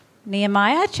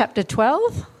Nehemiah chapter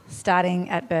 12, starting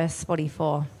at verse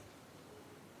 44.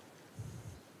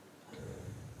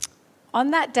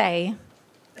 On that day,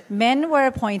 men were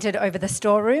appointed over the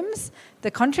storerooms,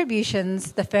 the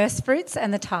contributions, the firstfruits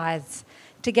and the tithes,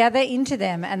 to gather into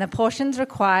them and the portions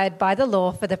required by the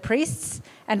law for the priests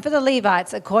and for the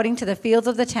Levites according to the fields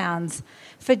of the towns.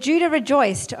 For Judah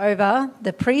rejoiced over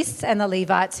the priests and the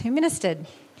Levites who ministered.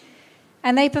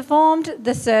 And they performed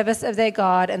the service of their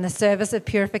God and the service of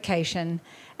purification,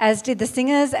 as did the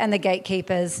singers and the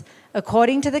gatekeepers,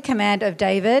 according to the command of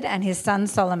David and his son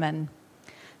Solomon.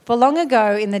 For long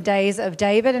ago, in the days of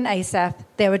David and Asaph,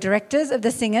 there were directors of the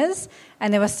singers,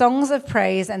 and there were songs of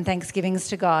praise and thanksgivings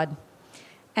to God.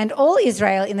 And all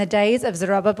Israel in the days of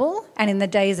Zerubbabel and in the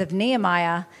days of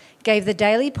Nehemiah gave the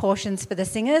daily portions for the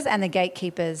singers and the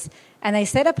gatekeepers, and they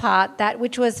set apart that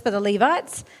which was for the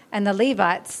Levites, and the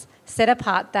Levites set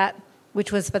apart that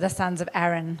which was for the sons of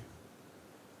Aaron.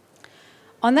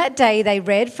 On that day they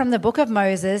read from the book of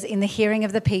Moses in the hearing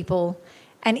of the people,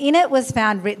 and in it was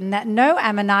found written that no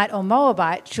Ammonite or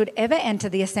Moabite should ever enter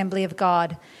the assembly of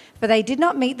God, for they did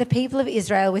not meet the people of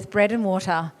Israel with bread and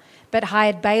water, but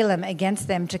hired Balaam against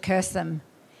them to curse them.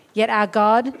 Yet our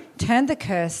God turned the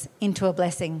curse into a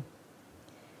blessing.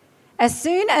 As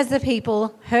soon as the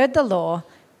people heard the law,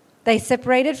 they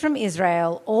separated from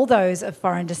Israel all those of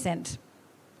foreign descent.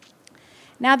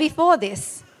 Now before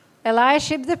this,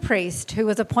 Eliashib the priest, who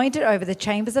was appointed over the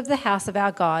chambers of the house of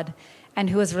our God, and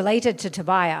who was related to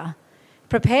Tobiah,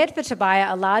 prepared for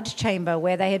Tobiah a large chamber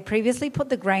where they had previously put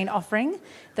the grain offering,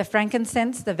 the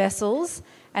frankincense, the vessels,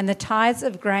 and the tithes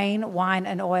of grain, wine,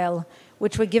 and oil,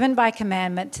 which were given by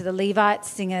commandment to the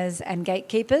Levites, singers, and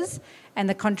gatekeepers, and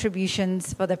the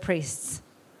contributions for the priests.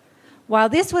 While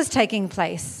this was taking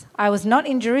place, I was not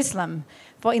in Jerusalem,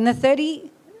 for in the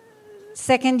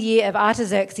 32nd year of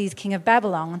Artaxerxes, king of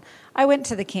Babylon, I went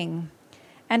to the king.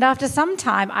 And after some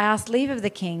time I asked leave of the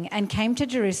king and came to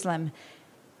Jerusalem.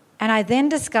 And I then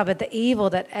discovered the evil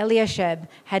that Eliashib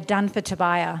had done for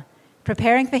Tobiah,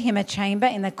 preparing for him a chamber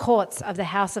in the courts of the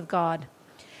house of God.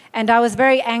 And I was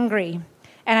very angry,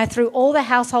 and I threw all the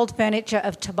household furniture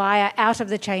of Tobiah out of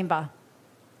the chamber.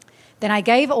 Then I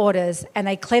gave orders, and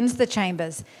they cleansed the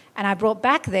chambers, and I brought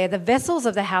back there the vessels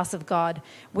of the house of God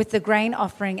with the grain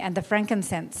offering and the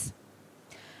frankincense.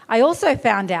 I also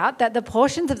found out that the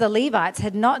portions of the Levites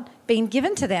had not been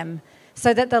given to them,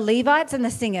 so that the Levites and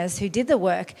the singers who did the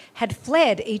work had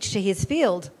fled each to his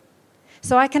field.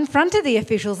 So I confronted the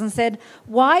officials and said,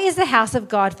 "Why is the house of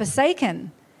God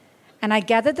forsaken?" And I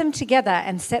gathered them together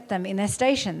and set them in their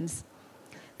stations.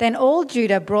 Then all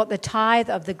Judah brought the tithe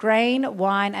of the grain,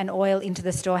 wine, and oil into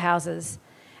the storehouses.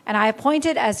 And I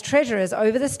appointed as treasurers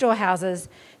over the storehouses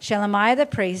Shelemiah the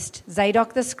priest,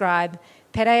 Zadok the scribe,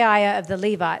 Pedaiah of the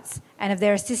Levites, and of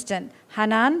their assistant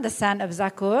Hanan the son of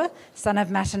Zakur, son of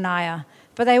Mattaniah,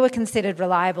 for they were considered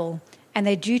reliable, and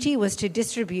their duty was to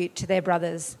distribute to their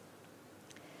brothers.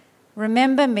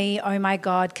 Remember me, O my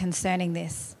God, concerning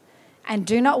this, and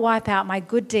do not wipe out my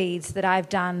good deeds that I have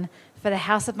done for the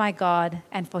house of my God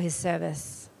and for his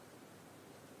service.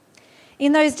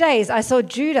 In those days I saw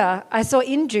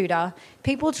in Judah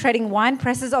people treading wine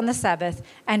presses on the Sabbath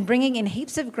and bringing in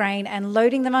heaps of grain and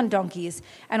loading them on donkeys,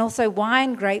 and also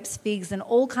wine, grapes, figs, and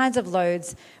all kinds of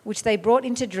loads, which they brought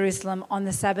into Jerusalem on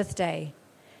the Sabbath day.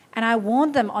 And I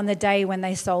warned them on the day when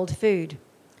they sold food.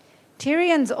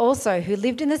 Tyrians also, who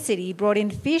lived in the city, brought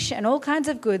in fish and all kinds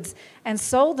of goods and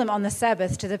sold them on the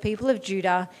Sabbath to the people of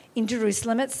Judah in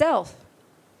Jerusalem itself.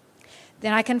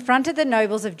 Then I confronted the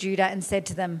nobles of Judah and said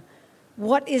to them,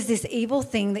 "What is this evil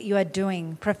thing that you are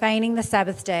doing, profaning the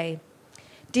Sabbath day?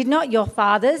 Did not your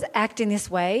fathers act in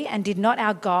this way, and did not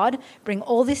our God bring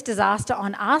all this disaster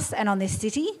on us and on this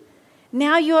city?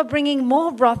 Now you are bringing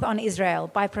more wrath on Israel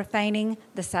by profaning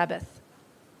the Sabbath."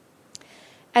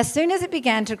 As soon as it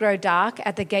began to grow dark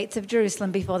at the gates of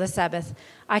Jerusalem before the Sabbath,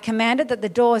 I commanded that the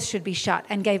doors should be shut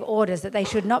and gave orders that they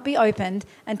should not be opened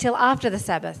until after the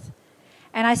Sabbath.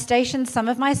 And I stationed some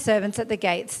of my servants at the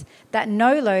gates, that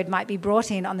no load might be brought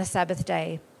in on the Sabbath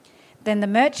day. Then the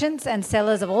merchants and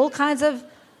sellers of all kinds of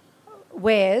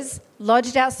wares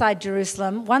lodged outside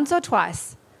Jerusalem once or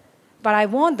twice. But I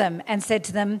warned them and said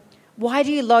to them, "Why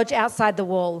do you lodge outside the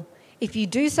wall? If you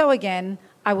do so again,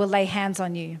 I will lay hands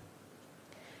on you."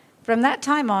 From that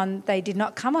time on, they did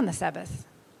not come on the Sabbath.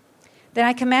 Then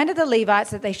I commanded the Levites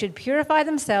that they should purify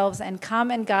themselves and come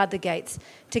and guard the gates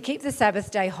to keep the Sabbath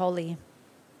day holy.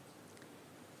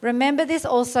 Remember this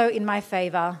also in my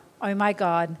favor, O my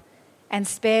God, and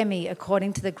spare me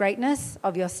according to the greatness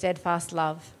of your steadfast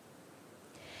love.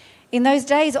 In those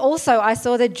days also I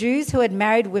saw the Jews who had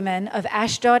married women of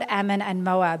Ashdod, Ammon, and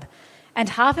Moab, And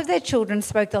half of their children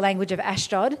spoke the language of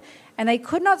Ashdod, and they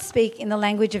could not speak in the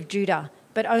language of Judah,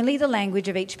 but only the language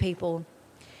of each people.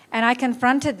 And I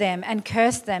confronted them and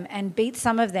cursed them and beat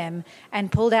some of them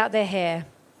and pulled out their hair.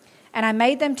 And I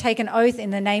made them take an oath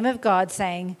in the name of God,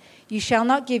 saying, "You shall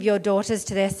not give your daughters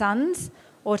to their sons,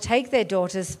 or take their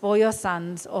daughters for your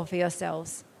sons or for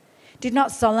yourselves." Did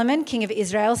not Solomon, king of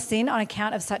Israel, sin on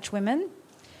account of such women?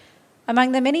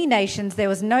 Among the many nations there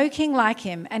was no king like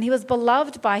him, and he was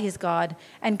beloved by his God,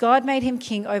 and God made him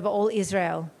king over all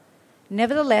Israel.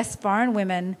 Nevertheless, foreign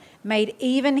women made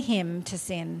even him to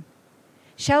sin.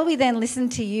 Shall we then listen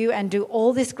to you and do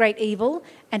all this great evil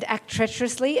and act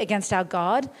treacherously against our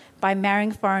God by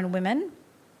marrying foreign women?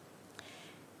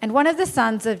 And one of the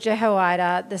sons of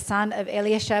Jehoiada, the son of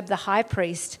Eliashib the high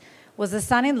priest, was the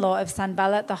son-in-law of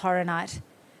Sanballat the Horonite.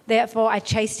 Therefore I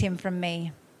chased him from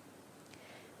me.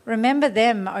 Remember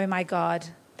them, O my God,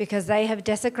 because they have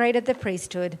desecrated the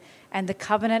priesthood and the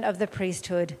covenant of the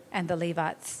priesthood and the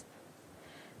Levites.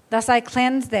 Thus I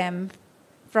cleansed them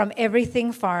from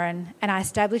everything foreign, and I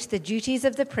established the duties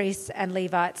of the priests and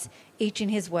Levites, each in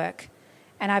his work.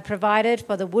 And I provided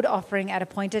for the wood offering at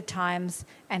appointed times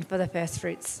and for the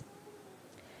firstfruits.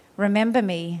 Remember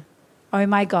me, O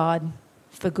my God,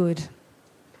 for good.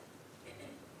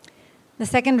 The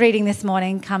second reading this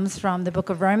morning comes from the book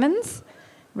of Romans,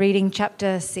 reading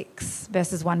chapter 6,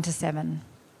 verses 1 to 7.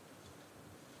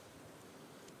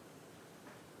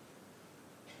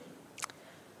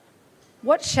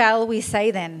 What shall we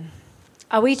say then?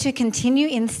 Are we to continue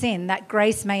in sin that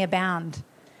grace may abound?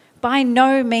 By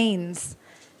no means.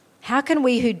 How can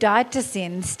we who died to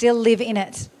sin still live in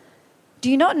it?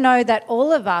 Do you not know that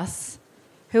all of us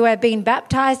who have been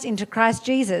baptized into Christ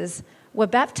Jesus were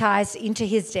baptized into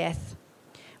his death?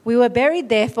 We were buried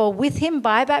therefore with him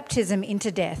by baptism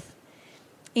into death,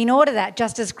 in order that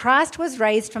just as Christ was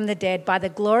raised from the dead by the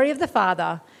glory of the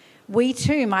Father, we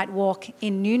too might walk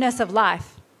in newness of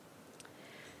life.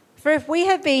 For if we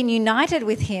have been united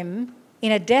with him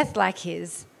in a death like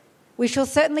his, we shall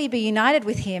certainly be united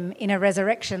with him in a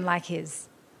resurrection like his.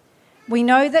 We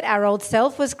know that our old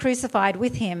self was crucified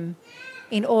with him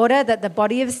in order that the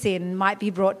body of sin might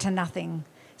be brought to nothing,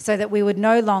 so that we would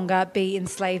no longer be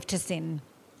enslaved to sin.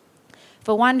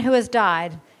 For one who has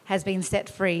died has been set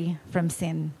free from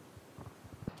sin.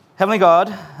 Heavenly God,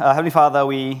 Heavenly Father,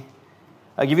 we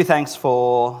give you thanks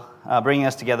for bringing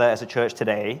us together as a church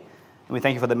today. And we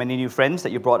thank you for the many new friends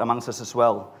that you brought amongst us as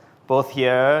well, both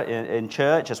here in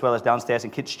church as well as downstairs in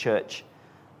Kids Church.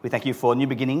 We thank you for new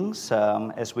beginnings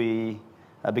as we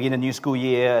begin a new school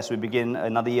year, as we begin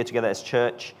another year together as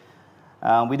church.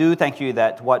 We do thank you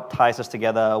that what ties us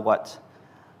together, what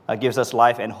gives us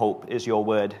life and hope is your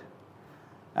word.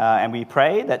 And we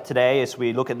pray that today, as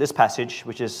we look at this passage,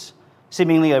 which is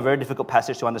seemingly a very difficult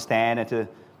passage to understand and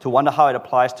to wonder how it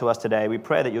applies to us today, we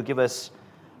pray that you'll give us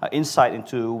insight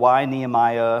into why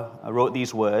Nehemiah wrote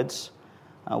these words,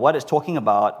 what it's talking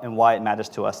about, and why it matters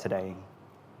to us today.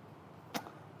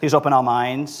 Please open our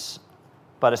minds,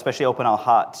 but especially open our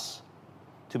hearts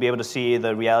to be able to see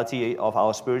the reality of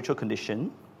our spiritual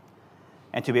condition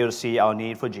and to be able to see our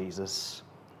need for Jesus.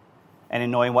 And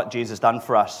in knowing what Jesus has done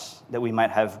for us, that we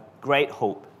might have great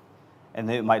hope and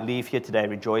that we might leave here today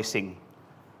rejoicing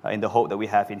in the hope that we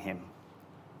have in him.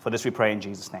 For this we pray in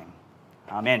Jesus' name.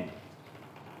 Amen.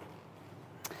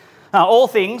 Now, all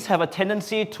things have a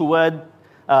tendency to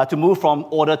move from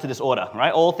order to disorder,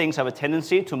 right? All things have a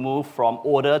tendency to move from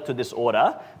order to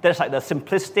disorder. That's like the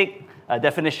simplistic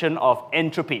definition of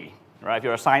entropy, right? If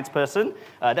you're a science person,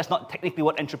 that's not technically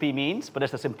what entropy means, but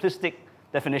it's a simplistic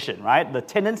definition, right? The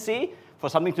tendency for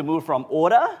something to move from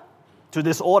order to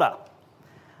disorder.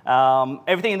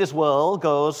 Everything in this world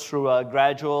goes through a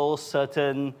gradual,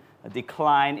 certain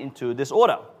decline into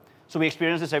disorder. So we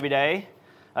experience this every day.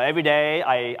 Every day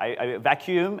I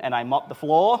vacuum and I mop the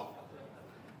floor.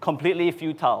 Completely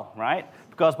futile, right?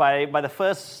 Because by the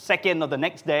first second of the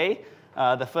next day,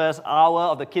 the first hour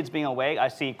of the kids being awake, I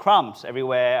see crumbs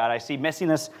everywhere and I see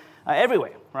messiness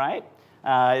everywhere, right?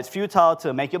 It's futile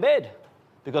to make your bed.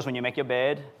 Because when you make your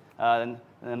bed, and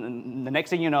the next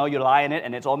thing you know, you lie in it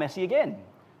and it's all messy again.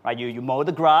 Right? You mow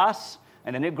the grass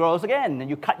and then it grows again. And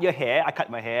you cut your hair. I cut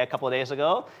my hair a couple of days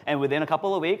ago. And within a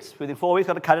couple of weeks, within 4 weeks,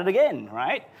 I've got to cut it again.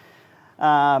 Right?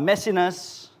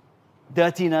 Messiness,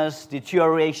 dirtiness,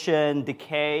 deterioration,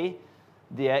 decay,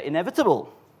 they're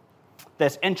inevitable.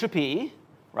 There's entropy,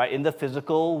 right, in the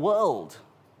physical world.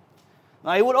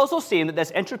 Now, it would also seem that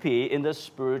there's entropy in the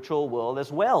spiritual world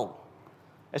as well.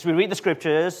 As we read the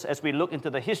scriptures, as we look into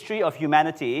the history of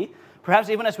humanity, perhaps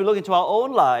even as we look into our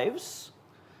own lives,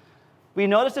 we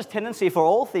notice this tendency for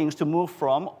all things to move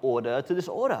from order to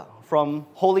disorder, from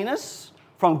holiness,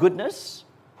 from goodness,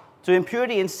 to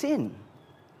impurity and sin.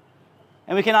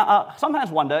 And we can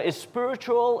sometimes wonder, is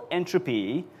spiritual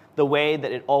entropy the way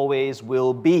that it always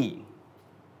will be?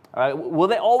 All right? Will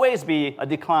there always be a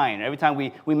decline every time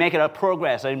we make it a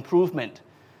progress, an improvement,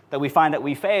 that we find that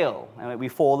we fail and that we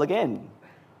fall again?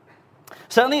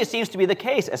 Certainly it seems to be the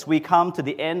case as we come to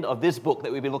the end of this book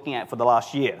that we've been looking at for the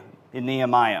last year in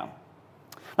Nehemiah.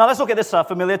 Now let's look at this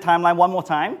familiar timeline one more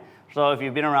time. So if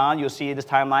you've been around, you'll see this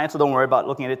timeline, so don't worry about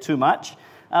looking at it too much.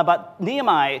 But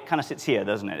Nehemiah kind of sits here,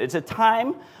 doesn't it? It's a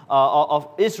time of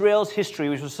Israel's history,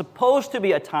 which was supposed to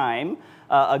be a time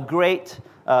of great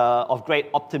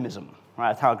optimism,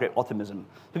 right? A time of great optimism.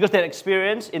 Because they had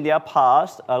experienced in their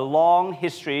past a long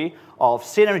history of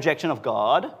sin and rejection of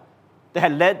God. They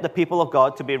had led the people of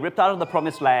God to be ripped out of the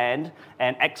promised land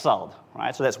and exiled,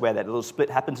 right? So that's where that little split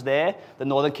happens there. The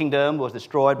northern kingdom was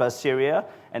destroyed by Assyria,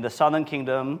 and the southern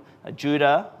kingdom,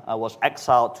 Judah, was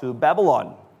exiled to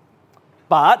Babylon.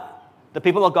 But the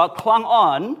people of God clung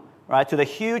on, right, to the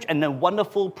huge and the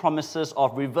wonderful promises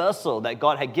of reversal that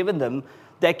God had given them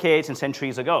decades and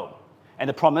centuries ago. And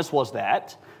the promise was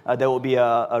that there will be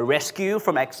a rescue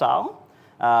from exile,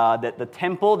 that the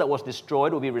temple that was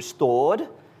destroyed will be restored,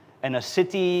 and a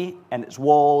city and its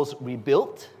walls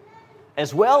rebuilt,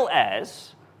 as well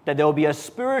as that there will be a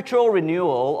spiritual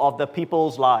renewal of the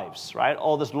people's lives, right?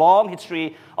 All this long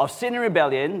history of sin and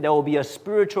rebellion, there will be a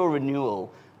spiritual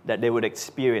renewal that they would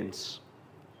experience.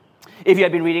 If you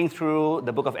have been reading through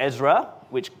the book of Ezra,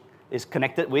 which is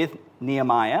connected with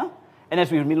Nehemiah, and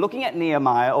as we've been looking at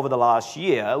Nehemiah over the last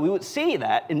year, we would see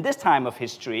that in this time of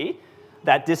history,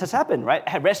 that this has happened, right?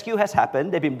 Rescue has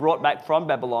happened. They've been brought back from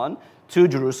Babylon to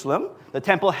Jerusalem. The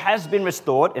temple has been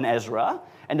restored in Ezra,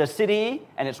 and the city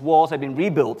and its walls have been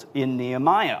rebuilt in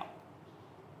Nehemiah.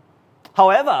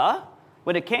 However,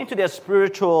 when it came to their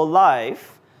spiritual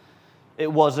life,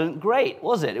 it wasn't great,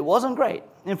 was it? It wasn't great.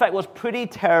 In fact, it was pretty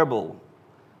terrible.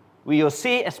 We will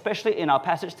see, especially in our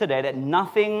passage today, that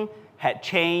nothing had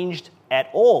changed at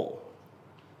all.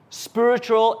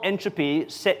 Spiritual entropy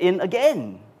set in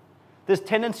again. This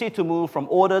tendency to move from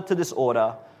order to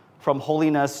disorder, from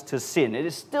holiness to sin. It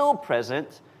is still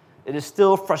present. It is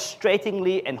still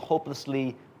frustratingly and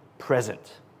hopelessly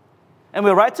present. And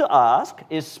we're right to ask,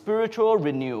 is spiritual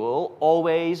renewal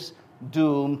always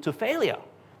doomed to failure?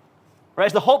 Right?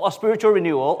 Is the hope of spiritual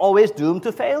renewal always doomed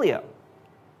to failure?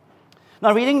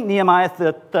 Now, reading Nehemiah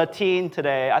 13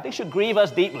 today, I think should grieve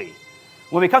us deeply.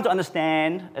 When we come to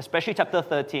understand, especially chapter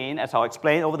 13, as I'll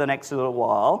explain over the next little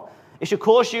while, it should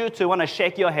cause you to want to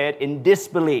shake your head in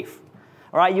disbelief.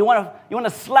 All right, you want to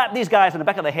slap these guys in the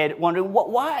back of the head, wondering,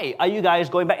 why are you guys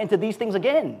going back into these things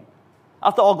again?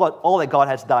 After all that God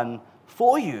has done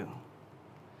for you.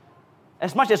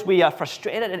 As much as we are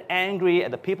frustrated and angry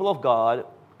at the people of God,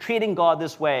 treating God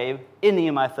this way in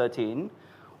Nehemiah 13,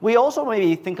 we also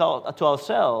maybe think to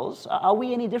ourselves, are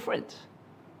we any different?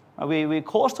 We're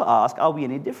caused to ask, are we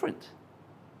any different?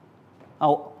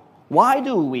 Now, why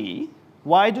do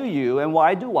you, and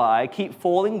why do I keep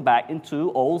falling back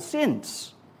into old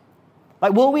sins?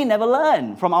 Like, will we never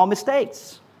learn from our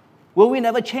mistakes? Will we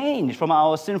never change from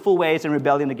our sinful ways and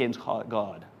rebellion against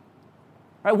God?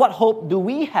 Right? What hope do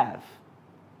we have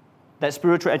that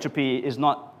spiritual entropy is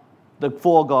not the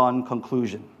foregone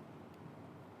conclusion?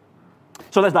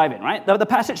 So let's dive in, right? The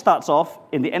passage starts off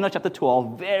in the end of chapter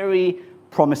 12 very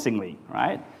promisingly,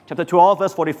 right? Chapter 12,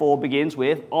 verse 44 begins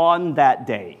with, on that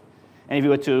day. And if you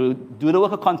were to do the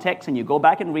work of context and you go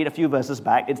back and read a few verses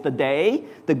back, it's the day,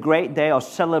 the great day of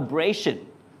celebration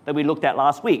that we looked at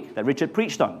last week, that Richard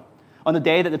preached on. On the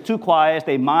day that the two choirs,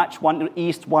 they march, one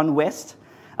east, one west,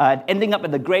 ending up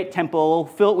at the great temple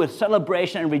filled with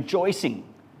celebration and rejoicing,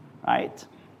 right?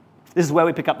 This is where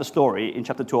we pick up the story in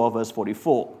chapter 12, verse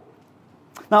 44.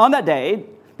 Now, on that day,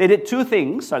 they did two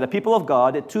things, the people of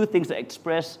God did two things that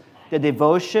express their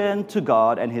devotion to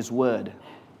God and His Word.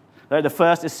 The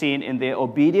first is seen in their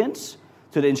obedience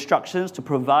to the instructions to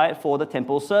provide for the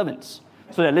temple servants.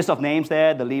 So the list of names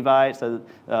there, the Levites,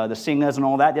 the singers and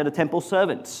all that, they're the temple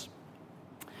servants.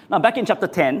 Now, back in chapter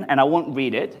 10, and I won't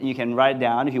read it, you can write it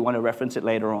down if you want to reference it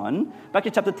later on. Back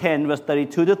in chapter 10, verse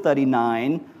 32 to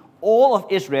 39, all of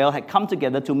Israel had come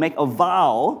together to make a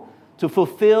vow to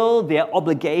fulfill their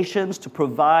obligations to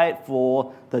provide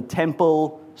for the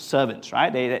temple servants,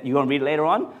 right? You're going to read it later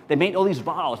on. They made all these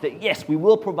vows that, yes, we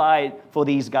will provide for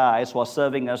these guys who are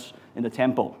serving us in the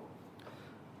temple.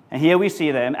 And here we see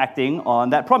them acting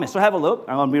on that promise. So have a look.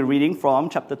 I'm going to be reading from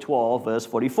chapter 12, verse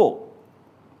 44.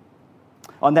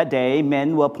 On that day,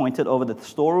 men were appointed over the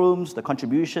storerooms, the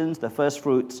contributions, the first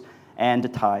fruits, and the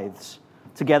tithes,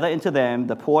 together into them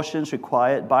the portions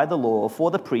required by the law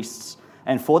for the priests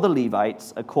and for the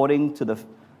Levites according to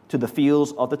the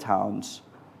fields of the towns.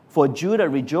 For Judah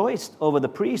rejoiced over the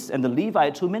priests and the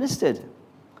Levites who ministered.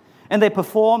 And they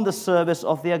performed the service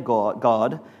of their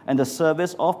God and the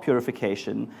service of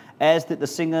purification, as did the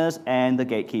singers and the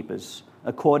gatekeepers,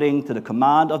 according to the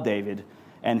command of David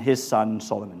and his son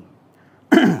Solomon.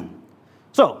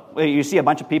 So, you see a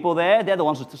bunch of people there. They're the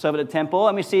ones who serve at the temple.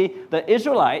 And we see the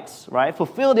Israelites, right,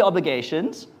 fulfill their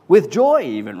obligations with joy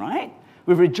even, right?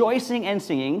 With rejoicing and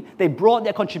singing. They brought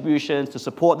their contributions to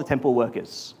support the temple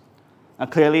workers. Now,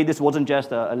 clearly, this wasn't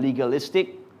just a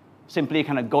legalistic, simply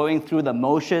kind of going through the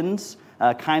motions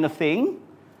kind of thing.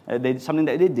 Something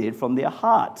that they did from their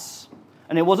hearts.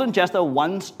 And it wasn't just a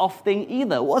once-off thing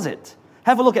either, was it?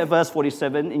 Have a look at verse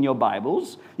 47 in your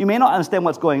Bibles. You may not understand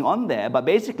what's going on there, but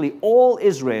basically all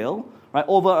Israel, right,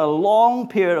 over a long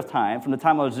period of time, from the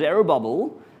time of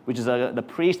Zerubbabel, which is the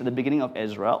priest at the beginning of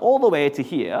Ezra, all the way to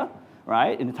here,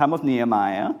 right, in the time of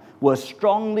Nehemiah, were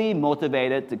strongly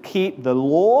motivated to keep the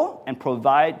law and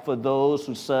provide for those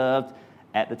who served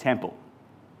at the temple.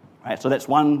 Right, so that's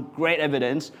one great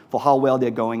evidence for how well they're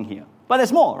going here. But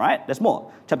there's more, right? There's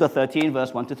more. Chapter 13,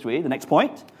 verse 1 to 3, the next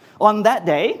point. On that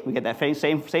day, we get that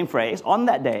same phrase, on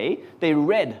that day, they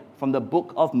read from the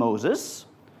book of Moses,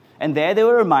 and there they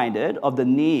were reminded of the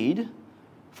need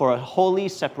for a holy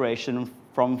separation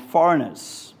from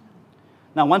foreigners.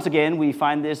 Now, once again, we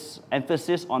find this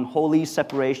emphasis on holy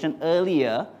separation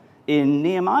earlier in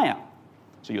Nehemiah.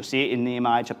 So you'll see it in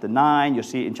Nehemiah chapter 9, you'll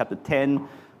see it in chapter 10,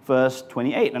 verse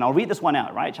 28. And I'll read this one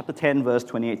out, right? Chapter 10, verse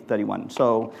 28 to 31.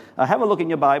 So have a look in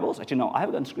your Bibles. Actually, no, I have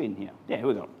it on screen here. Yeah, here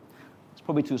we go. It's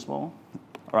probably too small.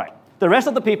 All right. The rest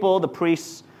of the people, the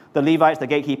priests, the Levites, the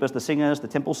gatekeepers, the singers, the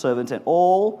temple servants, and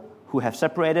all who have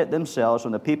separated themselves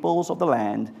from the peoples of the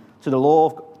land to the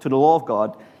law of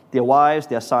God, their wives,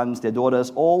 their sons, their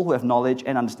daughters, all who have knowledge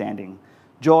and understanding,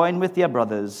 join with their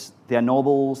brothers, their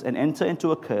nobles, and enter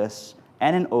into a curse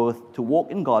and an oath to walk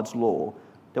in God's law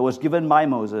that was given by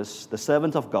Moses, the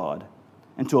servant of God,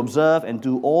 and to observe and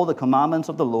do all the commandments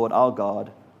of the Lord our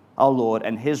God, our Lord,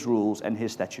 and his rules and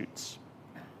his statutes.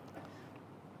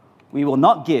 We will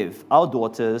not give our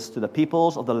daughters to the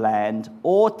peoples of the land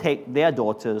or take their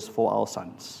daughters for our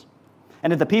sons.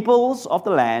 And if the peoples of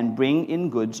the land bring in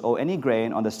goods or any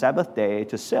grain on the Sabbath day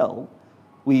to sell,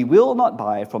 we will not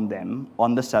buy from them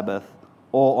on the Sabbath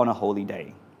or on a holy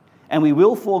day. And we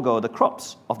will forego the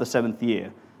crops of the 7th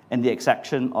year and the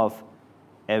exaction of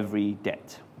every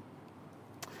debt.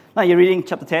 Now, you're reading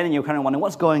chapter 10 and you're kind of wondering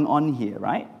what's going on here,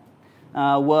 right?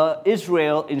 Were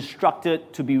Israel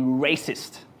instructed to be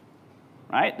racist?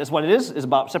 Right? That's what it is. It's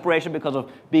about separation because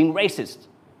of being racist.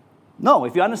 No,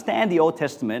 if you understand the Old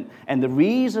Testament and the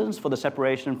reasons for the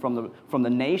separation from the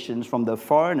nations, from the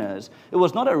foreigners, it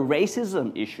was not a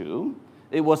racism issue.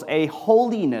 It was a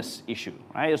holiness issue.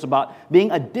 Right? It's about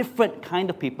being a different kind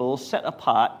of people set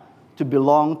apart to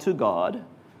belong to God.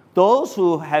 Those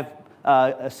who have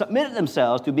submitted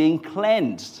themselves to being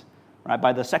cleansed, right,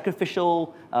 by the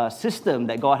sacrificial system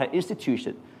that God had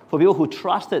instituted. For people who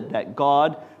trusted that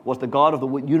God was the God of the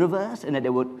universe and that they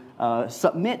would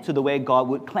submit to the way God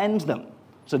would cleanse them.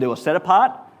 So they were set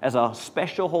apart as a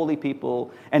special holy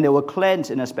people, and they were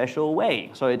cleansed in a special way.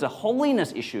 So it's a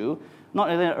holiness issue, not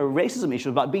a racism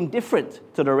issue, but being different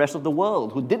to the rest of the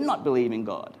world who did not believe in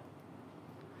God.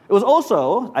 It was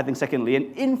also, I think, secondly,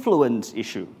 an influence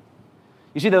issue.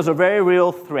 You see, there was a very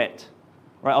real threat,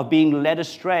 right, of being led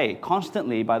astray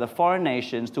constantly by the foreign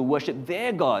nations to worship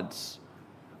their gods.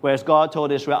 Whereas God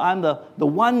told Israel, I'm the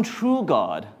one true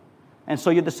God. And so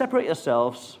you have to separate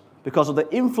yourselves because of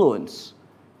the influence,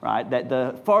 right, that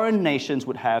the foreign nations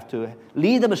would have to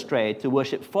lead them astray, to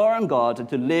worship foreign gods and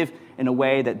to live in a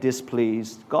way that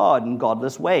displeased God in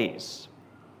godless ways.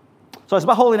 So it's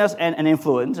about holiness and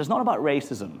influence. It's not about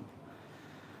racism.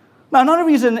 Now, another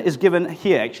reason is given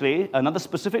here, actually. Another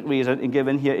specific reason is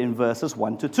given here in verses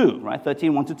 1 to 2, right?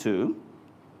 13, 1 to 2.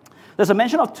 There's a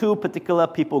mention of two particular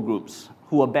people groups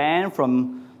who were banned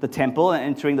from the temple and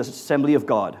entering the assembly of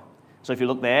God. So if you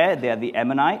look there, they are the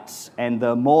Ammonites and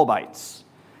the Moabites.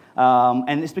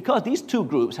 And it's because these two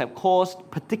groups have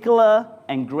caused particular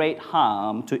and great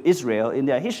harm to Israel in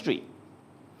their history.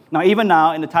 Now, even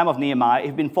now, in the time of Nehemiah, if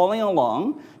you've been following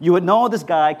along, you would know this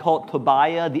guy called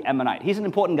Tobiah the Ammonite. He's an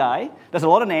important guy. There's a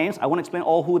lot of names. I won't explain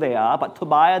all who they are, but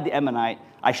Tobiah the Ammonite,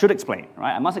 I should explain,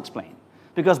 right? I must explain.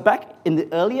 Because back in the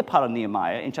earlier part of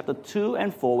Nehemiah, in chapter 2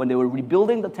 and 4, when they were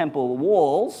rebuilding the temple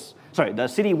walls, the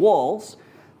city walls,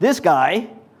 this guy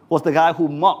was the guy who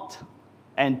mocked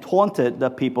and taunted the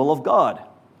people of God,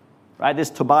 right? This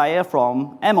Tobiah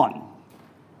from Ammon.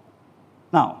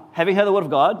 Now, having heard the word of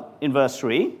God, in verse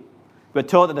 3, we're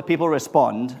told that the people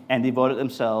respond and devoted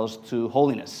themselves to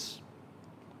holiness.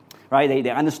 Right? They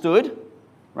understood,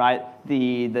 right,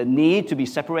 the need to be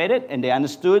separated, and they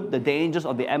understood the dangers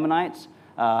of the Ammonites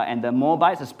and the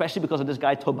Moabites, especially because of this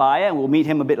guy Tobiah, and we'll meet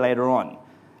him a bit later on.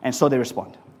 And so they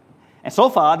respond. And so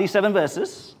far, these 7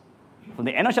 verses, from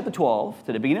the end of chapter 12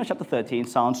 to the beginning of chapter 13,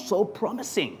 sound so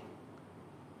promising.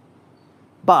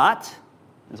 But,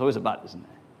 there's always a but, isn't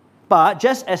there? But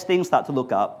just as things start to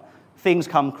look up, things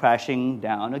come crashing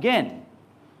down again.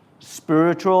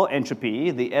 Spiritual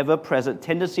entropy, the ever-present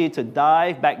tendency to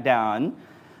dive back down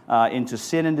into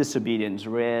sin and disobedience,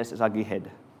 rears its ugly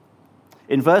head.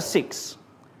 In verse 6,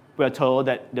 we're told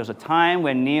that there was a time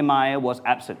when Nehemiah was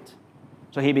absent.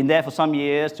 So he'd been there for some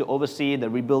years to oversee the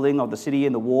rebuilding of the city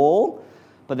and the wall,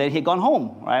 but then he'd gone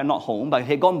home, right? Not home, but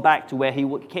he'd gone back to where he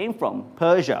came from,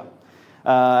 Persia.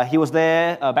 He was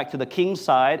there back to the king's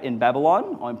side in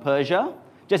Babylon or in Persia,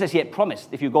 just as he had promised.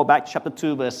 If you go back to chapter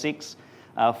 2, verse 6,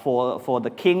 for the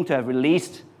king to have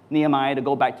released Nehemiah to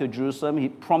go back to Jerusalem, he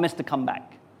promised to come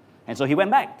back. And so he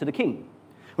went back to the king.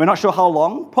 We're not sure how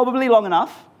long, probably long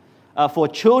enough for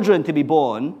children to be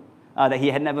born that he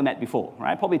had never met before,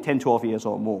 right? Probably 10, 12 years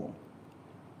or more.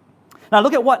 Now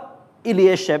look at what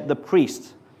Eliashib, the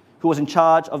priest, who was in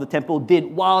charge of the temple, did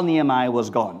while Nehemiah was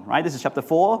gone, right? This is chapter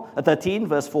 13,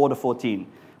 verse 4 to 14.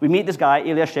 We meet this guy,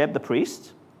 Eliashib, the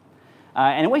priest.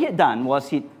 And what he had done was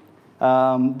there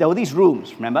were these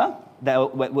rooms, remember? There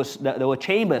were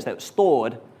chambers that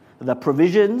stored the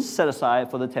provisions set aside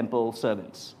for the temple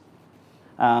servants.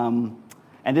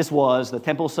 And this was the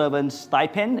temple servants'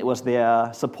 stipend. It was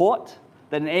their support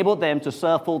that enabled them to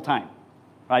serve full-time.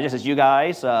 Right? Just as you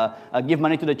guys give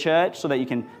money to the church so that you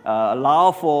can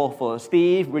allow for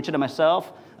Steve, Richard, and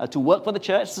myself to work for the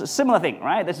church. It's a similar thing,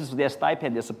 right? This is their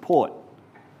stipend, their support.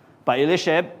 But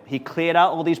Eliashib, he cleared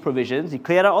out all these provisions, he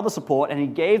cleared out all the support, and he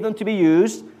gave them to be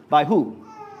used by who?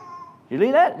 You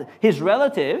read that? His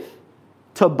relative,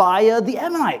 Tobiah the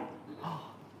Ammonite.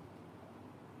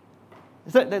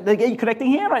 Are you connecting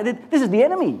here? Right? This is the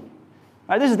enemy.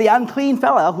 Right? This is the unclean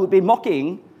fella who had been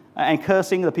mocking and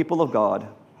cursing the people of God.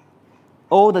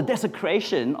 Oh, the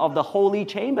desecration of the holy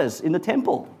chambers in the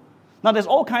temple. Now, there's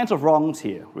all kinds of wrongs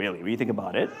here, really, when you think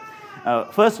about it.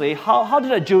 Firstly, how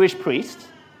did a Jewish priest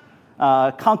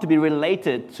come to be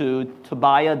related to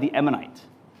Tobiah the Ammonite?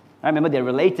 I remember they're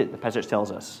related, the passage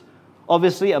tells us.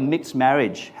 Obviously, a mixed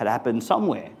marriage had happened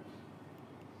somewhere.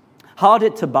 How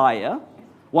did Tobiah,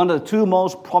 one of the 2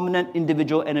 most prominent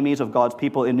individual enemies of God's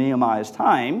people in Nehemiah's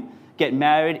time, get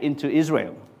married into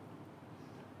Israel?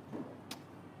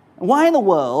 Why in the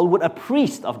world would a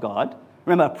priest of God,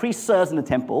 remember, a priest serves in the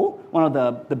temple, one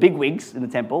of the bigwigs in the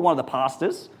temple, one of the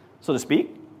pastors, so to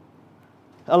speak,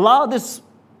 allow this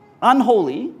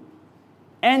unholy,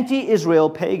 anti-Israel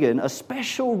pagan a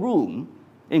special room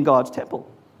in God's temple?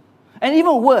 And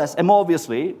even worse, and more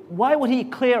obviously, why would he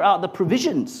clear out the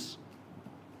provisions?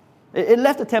 It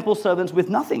left the temple servants with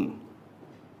nothing,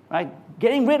 right?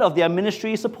 Getting rid of their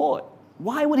ministry support.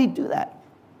 Why would he do that?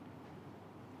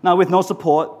 Now, with no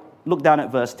support, look down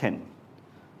at verse 10.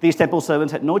 These temple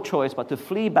servants had no choice but to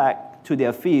flee back to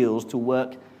their fields to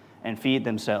work and feed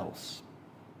themselves.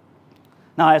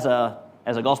 Now, as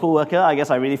a gospel worker, I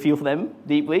guess I really feel for them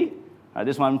deeply.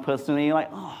 This one personally, like,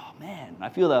 oh man, I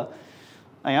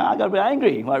got a bit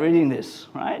angry while reading this,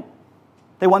 right?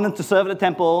 They want them to serve at the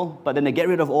temple, but then they get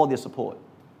rid of all their support.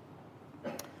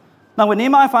 Now, when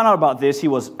Nehemiah found out about this, he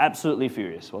was absolutely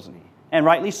furious, wasn't he? And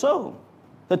rightly so.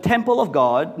 The temple of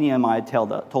God, Nehemiah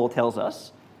tells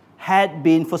us, had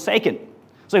been forsaken.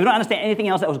 So if you don't understand anything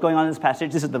else that was going on in this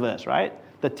passage, this is the verse, right?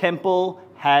 The temple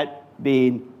had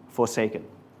been forsaken.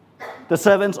 The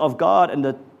servants of God and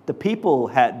the people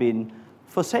had been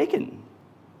forsaken.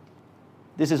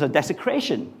 This is a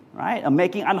desecration, right? A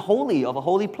making unholy of a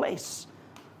holy place,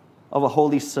 of a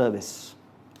holy service.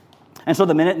 And so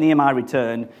the minute Nehemiah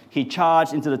returned, he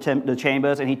charged into the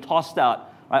chambers and he tossed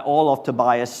out, right, all of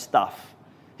Tobiah's stuff.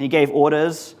 He gave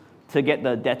orders to get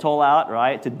the Dettol out,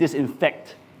 right, to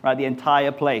disinfect, right, the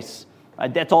entire place.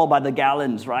 Dettol by the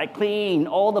gallons, right, clean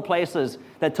all the places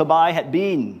that Tobiah had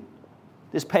been.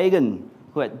 This pagan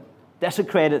who had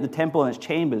desecrated the temple and its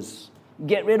chambers.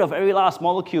 Get rid of every last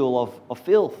molecule of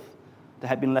filth that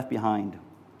had been left behind.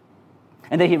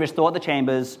 And then he restored the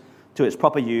chambers to its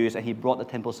proper use, and he brought the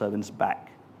temple servants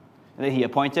back. And then he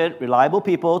appointed reliable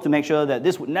people to make sure that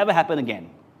this would never happen again.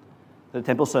 The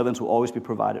temple servants will always be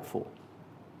provided for.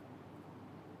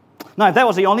 Now, if that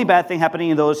was the only bad thing happening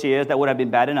in those years, that would have been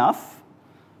bad enough.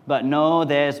 But no,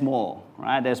 there's more,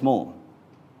 right? There's more.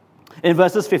 In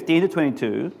verses 15 to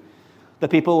 22, the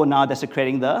people were now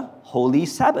desecrating the Holy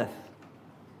Sabbath.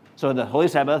 So the Holy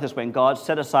Sabbath is when God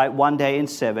set aside one day in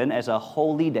 7 as a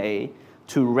holy day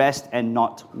to rest and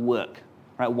not work.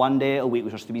 Right? One day a week,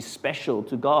 which was to be special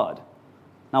to God.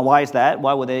 Now, why is that?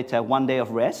 Why were they to have one day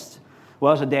of rest?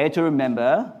 Well, it's a day to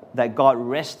remember that God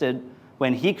rested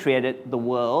when He created the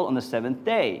world on the 7th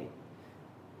day.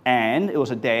 And it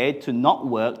was a day to not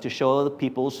work, to show the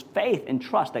people's faith and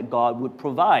trust that God would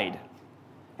provide.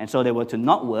 And so they were to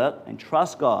not work and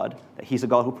trust God that He's a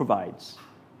God who provides.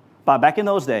 But back in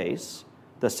those days,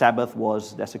 the Sabbath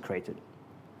was desecrated.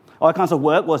 All kinds of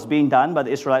work was being done by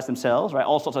the Israelites themselves, right?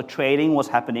 All sorts of trading was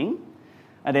happening.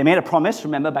 And they made a promise,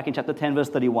 remember back in chapter 10, verse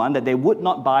 31, that they would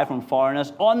not buy from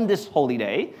foreigners on this holy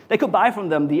day. They could buy from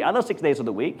them the other 6 days of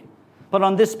the week. But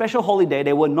on this special holy day,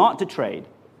 they were not to trade,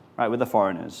 right, with the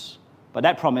foreigners. But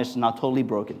that promise is now totally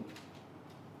broken.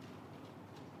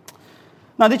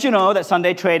 Now, did you know that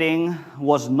Sunday trading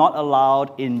was not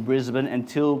allowed in Brisbane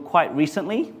until quite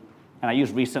recently? And I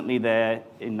use recently there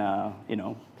in,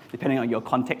 depending on your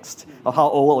context of how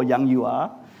old or young you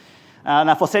are.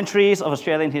 Now, for centuries of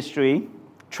Australian history,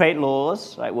 trade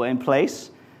laws, right, were in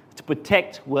place to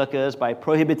protect workers by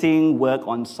prohibiting work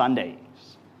on Sundays.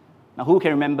 Now, who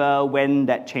can remember when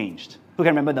that changed? Who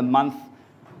can remember the month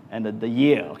and the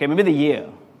year? Okay, remember the year.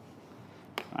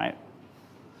 Right?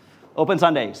 Open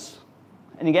Sundays.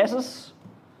 Any guesses?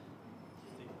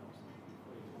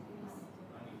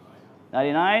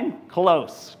 99?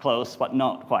 Close, but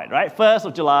not quite, right? 1st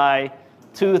of July,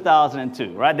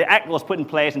 2002, right? The act was put in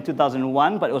place in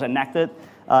 2001, but it was enacted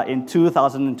in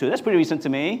 2002. That's pretty recent to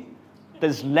me.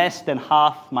 That's less than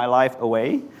half my life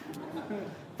away,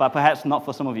 but perhaps not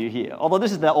for some of you here. Although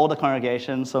this is the older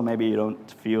congregation, so maybe you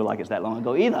don't feel like it's that long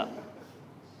ago either.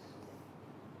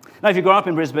 Now, if you grew up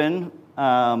in Brisbane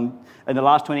in the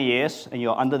last 20 years, and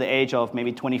you're under the age of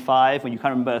maybe 25, when you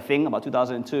can't remember a thing about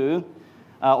 2002,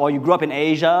 or you grew up in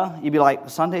Asia, you'd be like,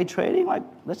 Sunday trading? Like,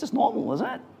 that's just normal, isn't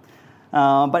it?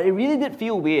 But it really did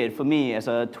feel weird for me as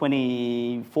a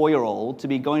 24-year-old to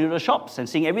be going to the shops and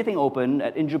seeing everything open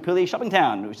at Indooroopilly Shopping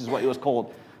Town, which is what it was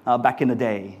called back in the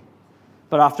day.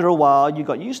 But after a while, you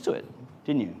got used to it,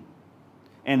 didn't you?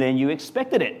 And then you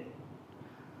expected it.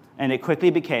 And it quickly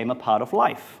became a part of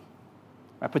life.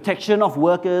 Protection of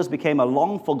workers became a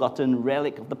long-forgotten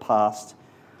relic of the past.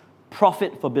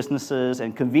 Profit for businesses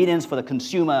and convenience for the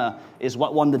consumer is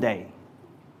what won the day.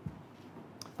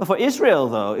 But for Israel,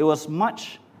 though, it was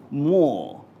much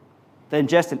more than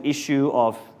just an issue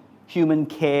of human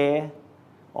care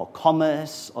or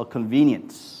commerce or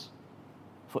convenience.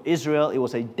 For Israel, it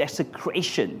was a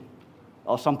desecration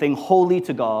of something holy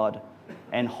to God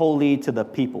and holy to the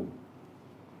people.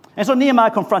 And so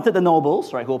Nehemiah confronted the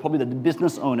nobles, right, who were probably the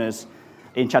business owners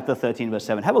in chapter 13, verse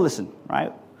 7. Have a listen,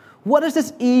 right? What is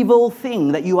this evil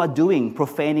thing that you are doing,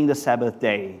 profaning the Sabbath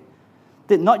day?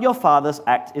 Did not your fathers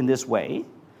act in this way?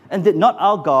 And did not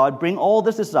our God bring all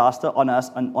this disaster on us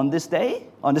on this day,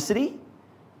 on the city?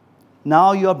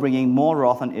 Now you are bringing more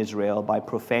wrath on Israel by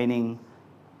profaning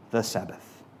the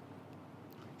Sabbath.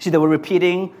 See, they were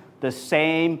repeating the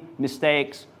same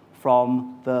mistakes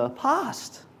from the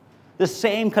past. The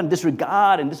same kind of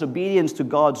disregard and disobedience to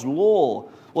God's law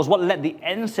was what led the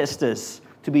ancestors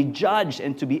to be judged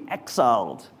and to be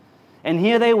exiled. And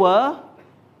here they were,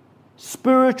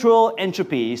 spiritual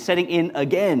entropy setting in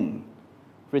again,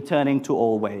 returning to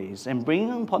old ways and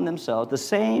bringing upon themselves the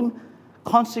same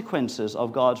consequences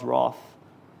of God's wrath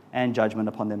and judgment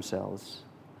upon themselves.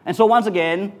 And so once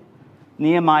again,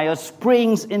 Nehemiah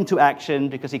springs into action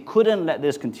because he couldn't let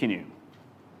this continue.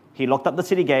 He locked up the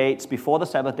city gates before the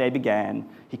Sabbath day began.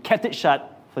 He kept it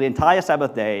shut for the entire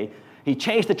Sabbath day. He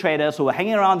chased the traders who were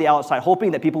hanging around the outside,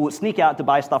 hoping that people would sneak out to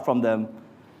buy stuff from them.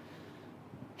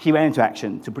 He went into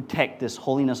action to protect this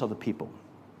holiness of the people.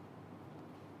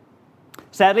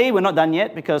 Sadly, we're not done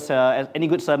yet because as any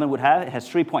good sermon would have, it has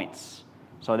 3 points.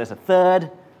 So there's a third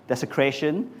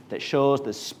desecration that shows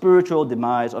the spiritual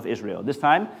demise of Israel, this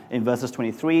time in verses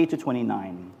 23 to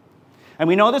 29. And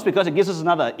we know this because it gives us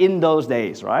another in those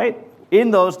days, right? In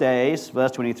those days,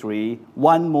 verse 23,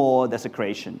 one more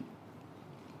desecration.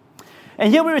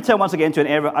 And here we return once again to an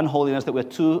area of unholiness that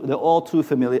we're all too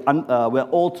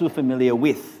familiar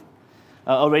with.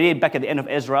 Already back at the end of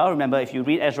Ezra, remember if you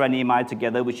read Ezra and Nehemiah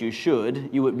together, which you should,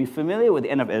 you would be familiar with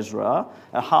the end of Ezra,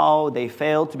 how they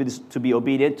failed to be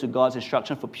obedient to God's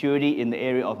instruction for purity in the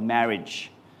area of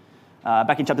marriage.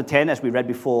 Back in chapter 10, as we read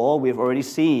before, we've already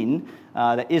seen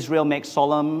that Israel makes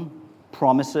solemn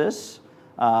promises,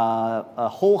 a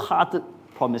wholehearted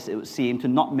promise, it would seem, to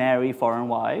not marry foreign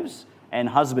wives and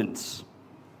husbands.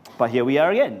 But here we are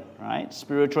again, right?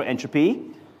 Spiritual entropy,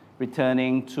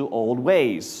 returning to old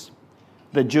ways.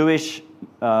 the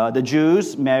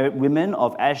Jews married women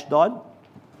of Ashdod,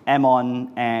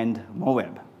 Ammon, and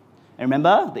Moab. And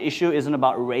remember, the issue isn't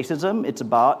about racism, it's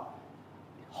about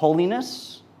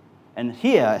holiness. And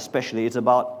here, especially, it's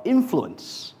about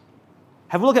influence.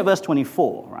 Have a look at verse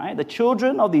 24, right? The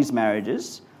children of these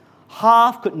marriages,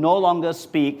 half could no longer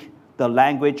speak the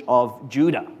language of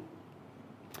Judah.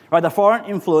 Right? The foreign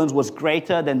influence was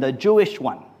greater than the Jewish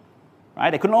one.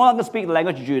 Right? They could no longer speak the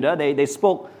language of Judah. They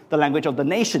spoke the language of the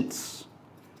nations.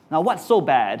 Now, what's so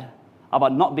bad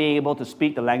about not being able to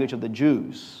speak the language of the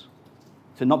Jews?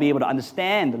 To not be able to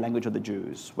understand the language of the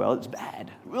Jews? Well, it's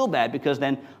bad, real bad, because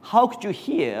then how could you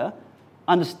hear,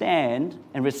 understand,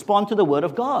 and respond to the word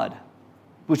of God,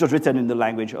 which was written in the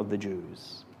language of the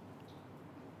Jews?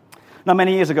 Now,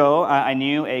 many years ago, I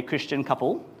knew a Christian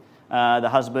couple. The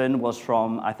husband was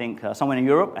from, I think, somewhere in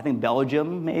Europe, I think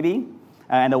Belgium, maybe.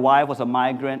 And the wife was a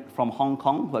migrant from Hong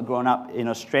Kong who had grown up in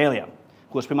Australia,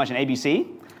 who was pretty much an ABC.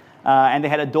 And they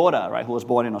had a daughter, right, who was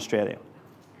born in Australia.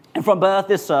 And from birth,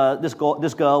 this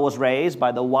girl was raised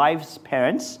by the wife's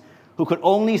parents, who could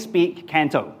only speak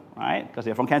Canto, right, because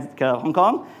they're from Hong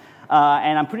Kong.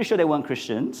 And I'm pretty sure they weren't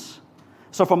Christians.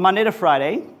 So from Monday to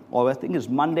Friday, or I think it's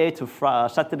Monday to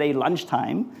Saturday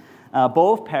lunchtime,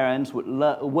 both parents would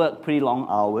work pretty long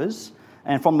hours.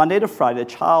 And from Monday to Friday, the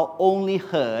child only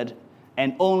heard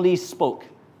and only spoke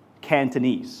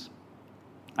Cantonese.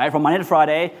 Right? From Monday to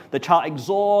Friday, the child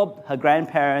absorbed her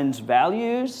grandparents'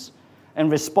 values and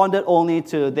responded only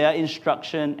to their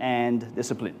instruction and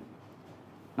discipline.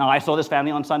 Now, I saw this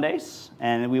family on Sundays,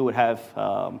 and we would have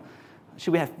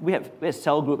we had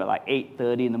cell group at like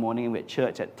 8:30 in the morning, and we had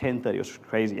church at 10:30. It was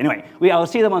crazy. Anyway, I would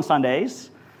see them on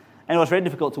Sundays, and it was very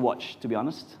difficult to watch, to be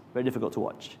honest. Very difficult to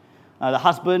watch. The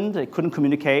husband couldn't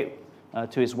communicate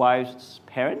to his wife's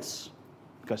parents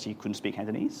because he couldn't speak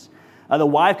Cantonese. The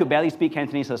wife could barely speak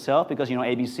Cantonese herself because,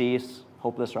 ABC is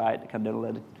hopeless, right? They can't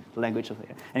learn the language of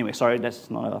it. Anyway, sorry, that's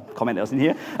not a comment that was in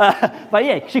here. But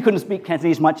yeah, she couldn't speak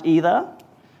Cantonese much either.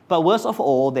 But worst of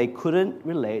all, they couldn't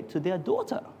relate to their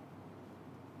daughter.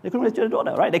 They couldn't relate to their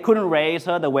daughter, right? They couldn't raise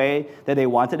her the way that they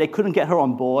wanted. They couldn't get her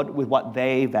on board with what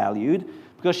they valued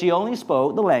because she only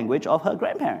spoke the language of her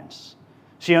grandparents.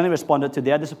 She only responded to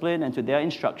their discipline and to their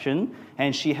instruction,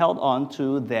 and she held on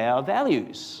to their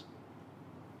values.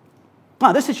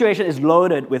 Now, this situation is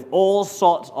loaded with all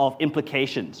sorts of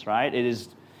implications, right? It's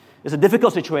a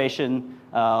difficult situation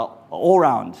all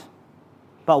around.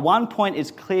 But one point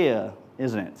is clear,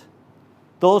 isn't it?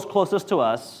 Those closest to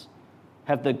us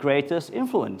have the greatest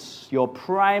influence. Your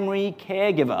primary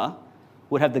caregiver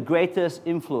would have the greatest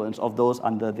influence of those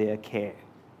under their care.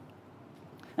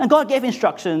 And God gave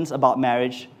instructions about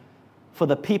marriage for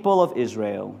the people of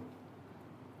Israel.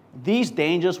 These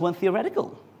dangers weren't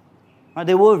theoretical. Right?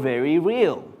 They were very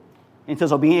real in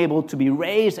terms of being able to be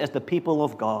raised as the people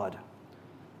of God.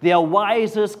 Their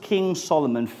wisest King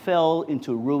Solomon fell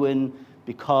into ruin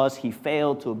because he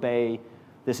failed to obey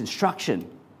this instruction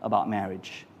about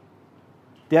marriage.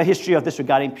 Their history of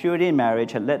disregarding purity in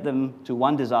marriage had led them to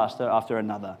one disaster after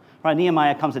another. Right?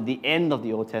 Nehemiah comes at the end of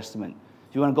the Old Testament.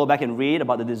 If you want to go back and read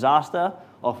about the disaster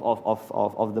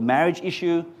of the marriage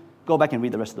issue, go back and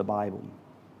read the rest of the Bible.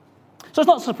 So it's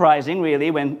not surprising,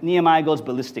 really, when Nehemiah goes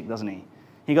ballistic, doesn't he?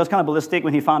 He goes kind of ballistic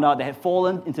when he found out they had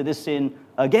fallen into this sin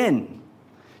again.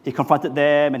 He confronted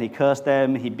them, and he cursed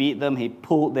them, he beat them, he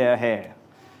pulled their hair.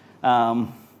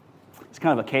 It's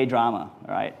kind of a K-drama,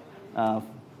 right?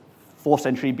 4th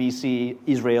century BC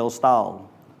Israel style.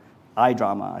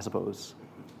 I-drama, I suppose.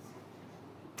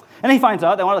 And he finds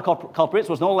out that one of the culprits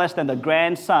was no less than the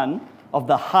grandson of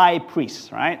the high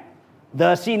priest, right?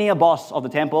 The senior boss of the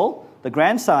temple. The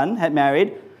grandson had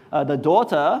married the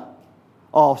daughter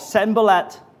of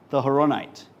Sanballat the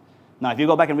Horonite. Now, if you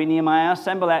go back and read Nehemiah,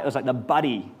 Sanballat was like the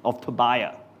buddy of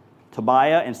Tobiah.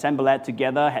 Tobiah and Sanballat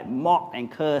together had mocked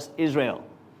and cursed Israel,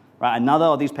 right? Another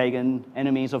of these pagan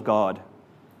enemies of God.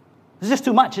 It's just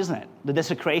too much, isn't it? The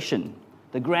desecration.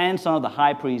 The grandson of the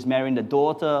high priest marrying the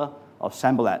daughter of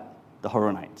Sanballat the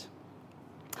Horonite.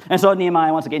 And so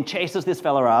Nehemiah once again chases this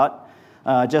fella out,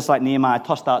 just like Nehemiah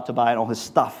tossed out Tobiah and all his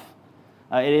stuff.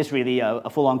 It is really a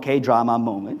full-on K-drama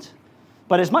moment.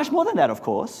 But it's much more than that, of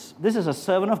course. This is a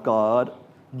servant of God,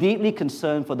 deeply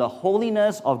concerned for the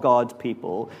holiness of God's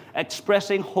people,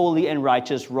 expressing holy and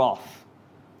righteous wrath.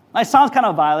 Now, it sounds kind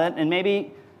of violent, and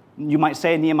maybe you might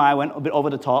say Nehemiah went a bit over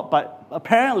the top, but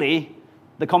apparently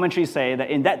the commentaries say that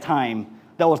in that time,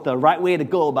 that was the right way to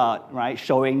go about, right,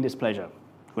 showing displeasure.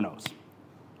 Who knows?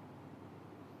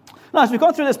 Now, as we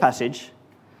go through this passage,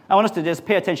 I want us to just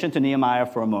pay attention to Nehemiah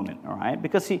for a moment, all right?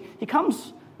 Because he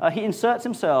inserts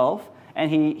himself and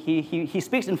he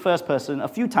speaks in first person a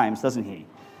few times, doesn't he?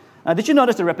 Did you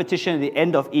notice the repetition at the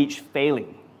end of each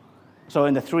failing? So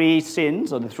in the 3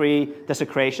 sins or the 3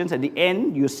 desecrations, at the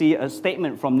end you see a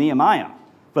statement from Nehemiah.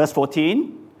 Verse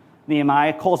 14,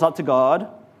 Nehemiah calls out to God,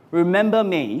 remember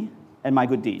me and my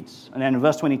good deeds. And then in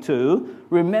verse 22,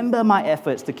 remember my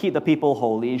efforts to keep the people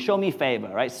holy and show me favor,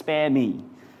 right? Spare me.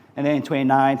 And then in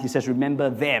 29, he says, remember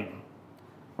them,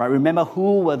 right? Remember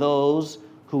who were those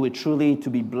who were truly to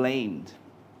be blamed.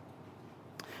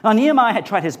 Now, Nehemiah had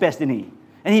tried his best, didn't he?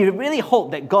 And he really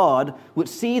hoped that God would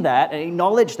see that and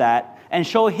acknowledge that and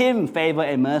show him favor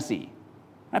and mercy.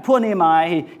 Right? Poor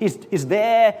Nehemiah, he's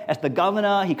there as the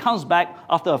governor. He comes back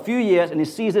after a few years and he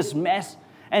sees this mess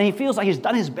and he feels like he's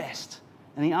done his best.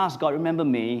 And he asks God, remember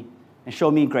me and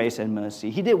show me grace and mercy.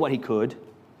 He did what he could.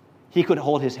 He could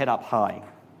hold his head up high.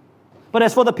 But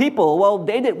as for the people, well,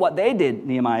 they did what they did,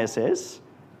 Nehemiah says.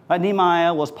 But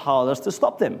Nehemiah was powerless to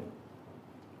stop them.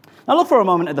 Now look for a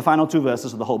moment at the final 2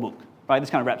 verses of the whole book. Right, this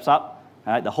kind of wraps up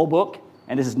the whole book,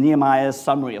 and this is Nehemiah's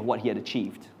summary of what he had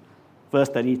achieved. Verse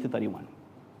 30 to 31.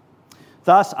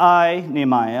 Thus I,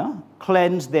 Nehemiah,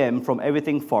 cleansed them from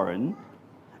everything foreign,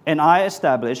 and I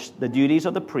established the duties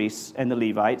of the priests and the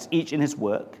Levites, each in his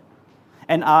work,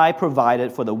 and I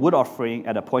provided for the wood offering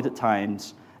at appointed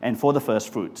times and for the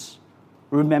first fruits.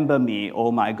 Remember me,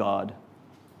 O my God,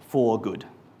 for good.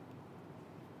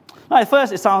 Now, at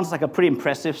first, it sounds like a pretty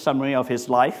impressive summary of his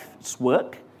life, his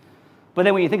work. But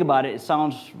then when you think about it, it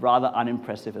sounds rather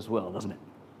unimpressive as well, doesn't it?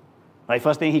 Right,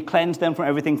 first thing, he cleansed them from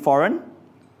everything foreign.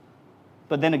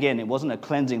 But then again, it wasn't a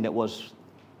cleansing that was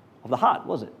of the heart,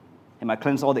 was it? He might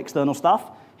cleanse all the external stuff.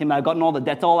 He might have gotten all the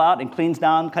Dettol out and cleansed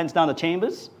down the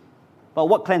chambers. But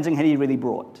what cleansing had he really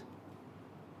brought?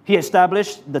 He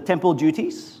established the temple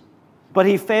duties, but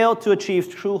he failed to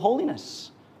achieve true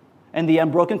holiness and the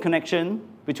unbroken connection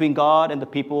between God and the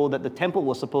people that the temple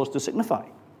was supposed to signify.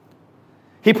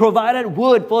 He provided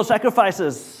wood for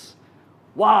sacrifices.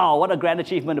 Wow, what a grand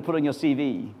achievement to put on your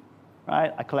CV,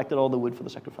 right? I collected all the wood for the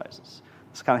sacrifices.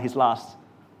 It's kind of his last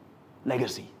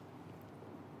legacy.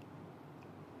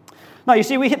 Now, you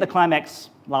see, we hit the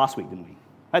climax last week, didn't we?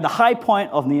 Right, the high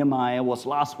point of Nehemiah was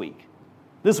last week.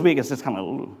 This week is just kind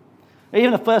of,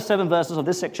 even the first 7 verses of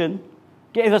this section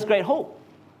gave us great hope.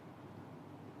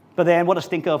 But then, what a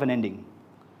stinker of an ending.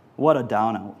 What a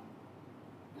downer.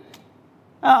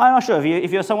 I'm not sure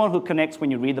if you're someone who connects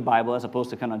when you read the Bible as opposed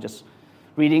to kind of just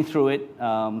reading through it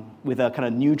with a kind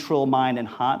of neutral mind and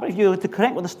heart. But if you were to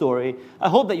connect with the story, I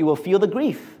hope that you will feel the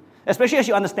grief, especially as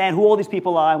you understand who all these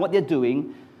people are and what they're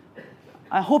doing.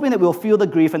 I'm hoping that we'll feel the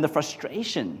grief and the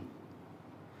frustration.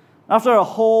 After a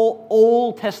whole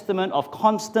Old Testament of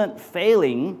constant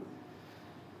failing,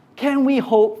 can we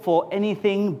hope for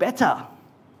anything better?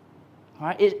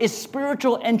 Right? Is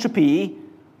spiritual entropy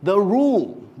the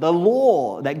rule, the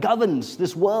law that governs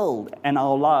this world and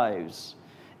our lives?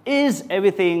 Is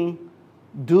everything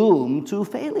doomed to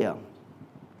failure?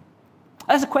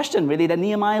 That's a question, really, that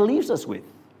Nehemiah leaves us with.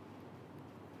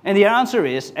 And the answer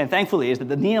is, and thankfully, is that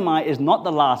the Nehemiah is not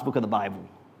the last book of the Bible.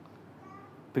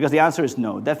 Because the answer is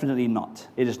no, definitely not.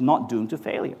 It is not doomed to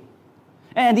failure.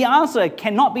 And the answer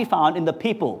cannot be found in the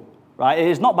people, right? It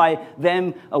is not by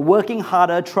them working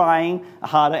harder, trying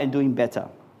harder, and doing better.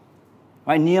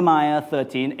 Right? Nehemiah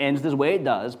 13 ends this way it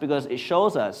does because it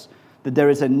shows us that there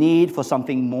is a need for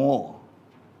something more,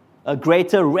 a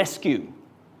greater rescue,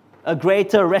 a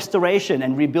greater restoration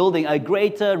and rebuilding, a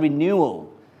greater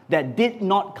renewal that did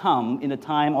not come in the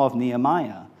time of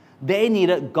Nehemiah. They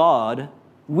needed God.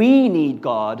 We need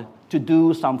God to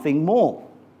do something more.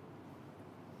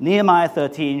 Nehemiah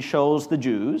 13 shows the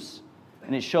Jews,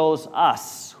 and it shows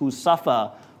us who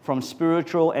suffer from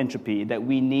spiritual entropy that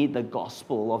we need the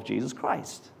gospel of Jesus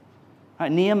Christ.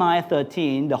 Right, Nehemiah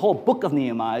 13, the whole book of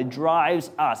Nehemiah,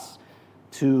 drives us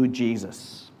to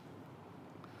Jesus.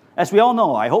 As we all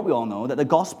know, I hope we all know, that the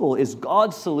gospel is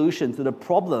God's solution to the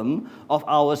problem of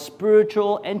our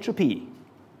spiritual entropy.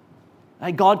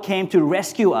 Right, God came to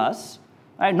rescue us,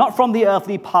 right, not from the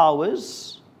earthly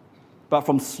powers, but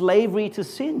from slavery to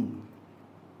sin.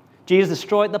 Jesus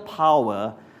destroyed the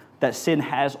power that sin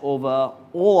has over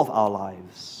all of our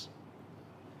lives.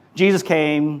 Jesus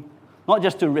came not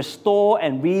just to restore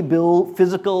and rebuild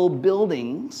physical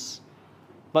buildings,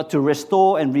 but to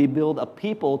restore and rebuild a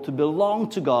people to belong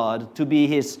to God, to be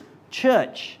His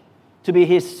church, to be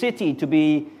His city, to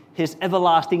be His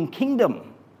everlasting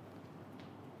kingdom.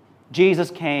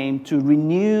 Jesus came to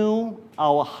renew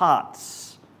our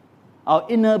hearts, our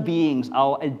inner beings,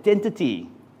 our identity.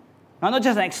 Now, not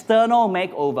just an external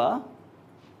makeover,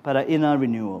 but an inner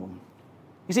renewal.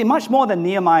 You see, much more than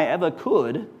Nehemiah ever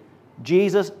could,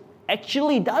 Jesus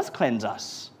actually does cleanse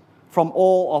us from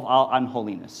all of our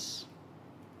unholiness.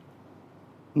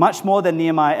 Much more than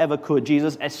Nehemiah ever could,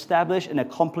 Jesus established and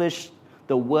accomplished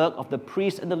the work of the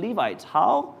priests and the Levites.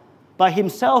 How? By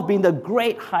himself being the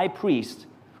great high priest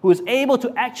who is able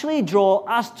to actually draw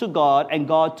us to God and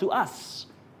God to us.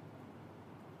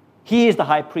 He is the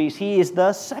high priest. He is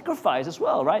the sacrifice as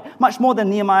well, right? Much more than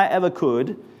Nehemiah ever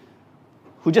could,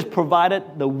 who just provided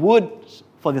the wood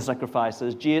for the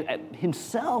sacrifices. Jesus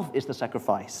himself is the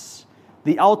sacrifice,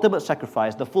 the ultimate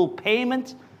sacrifice, the full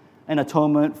payment and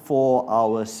atonement for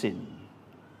our sin.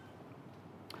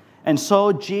 And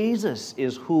so Jesus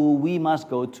is who we must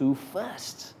go to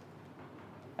first.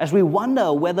 As we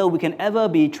wonder whether we can ever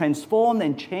be transformed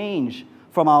and changed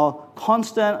from our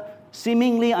constant,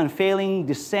 seemingly unfailing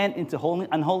descent into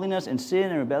unholiness and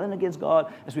sin and rebellion against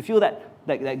God, as we feel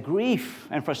that grief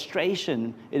and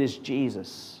frustration, it is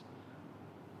Jesus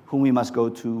whom we must go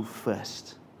to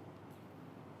first.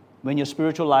 When your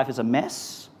spiritual life is a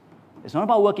mess, it's not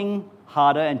about working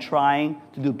harder and trying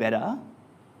to do better.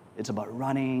 It's about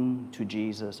running to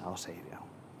Jesus, our Savior.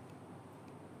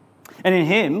 And in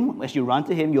Him, as you run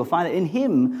to Him, you'll find that in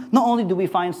Him, not only do we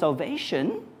find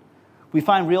salvation, we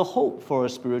find real hope for a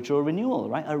spiritual renewal,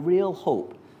 right? A real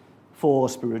hope for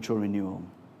spiritual renewal.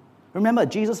 Remember,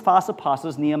 Jesus far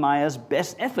surpasses Nehemiah's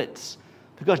best efforts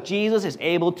because Jesus is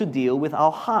able to deal with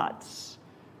our hearts.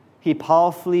 He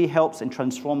powerfully helps and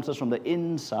transforms us from the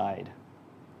inside.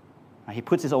 He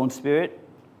puts His own Spirit,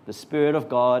 the Spirit of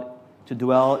God, to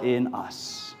dwell in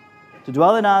us. To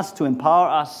dwell in us, to empower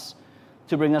us,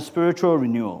 to bring us spiritual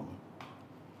renewal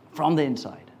from the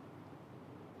inside.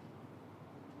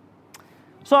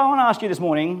 So I want to ask you this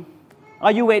morning,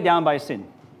 are you weighed down by sin?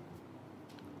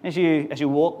 As you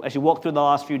walk through the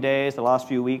last few days, the last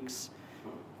few weeks,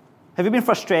 have you been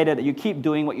frustrated that you keep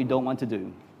doing what you don't want to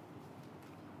do?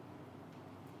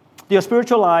 Your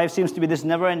spiritual life seems to be this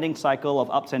never-ending cycle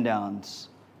of ups and downs.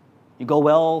 You go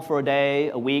well for a day,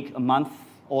 a week, a month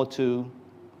or two,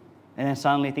 and then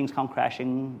suddenly things come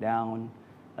crashing down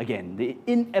again. The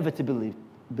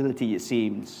inevitability, it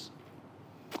seems,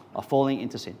 of falling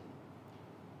into sin.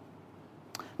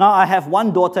 Now, I have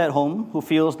one daughter at home who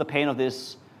feels the pain of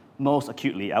this most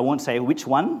acutely. I won't say which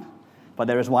one, but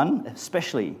there is one,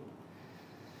 especially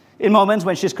in moments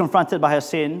when she's confronted by her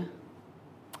sin,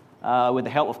 with the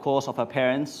help, of course, of her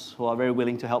parents, who are very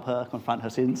willing to help her confront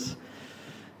her sins.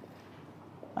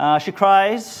 She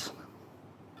cries,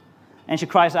 and she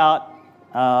cries out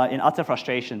in utter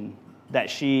frustration that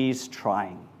she's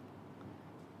trying.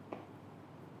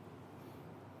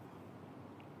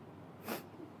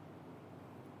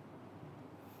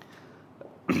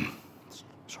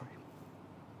 Sorry.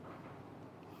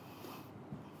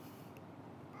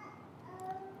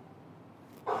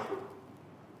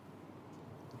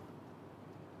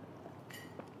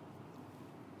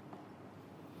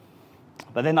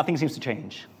 But then nothing seems to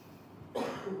change.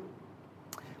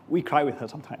 We cry with her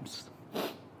sometimes.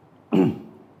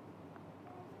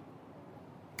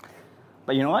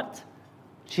 But you know what?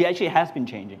 She actually has been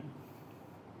changing.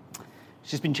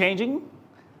 She's been changing,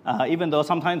 even though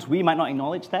sometimes we might not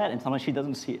acknowledge that, and sometimes she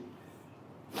doesn't see it.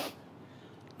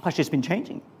 But she's been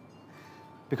changing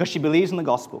because she believes in the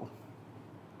gospel.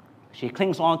 She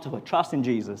clings on to her trust in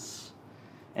Jesus,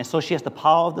 and so she has the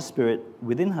power of the Spirit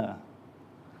within her.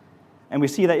 And we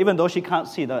see that even though she can't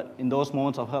see that in those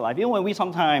moments of her life, even when we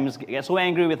sometimes get so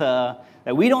angry with her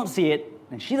that we don't see it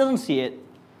and she doesn't see it,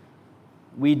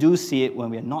 we do see it when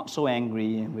we are not so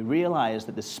angry and we realize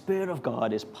that the Spirit of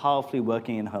God is powerfully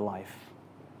working in her life.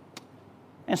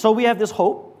 And so we have this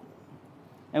hope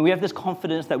and we have this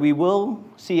confidence that we will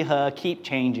see her keep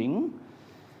changing.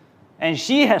 And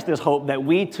she has this hope that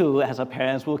we too, as her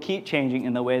parents, will keep changing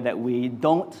in the way that we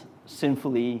don't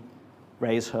sinfully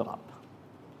raise her up.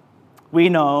 We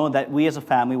know that we as a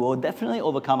family will definitely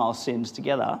overcome our sins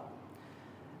together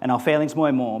and our failings more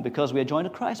and more because we are joined to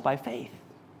Christ by faith.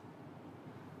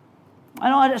 I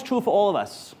know that's true for all of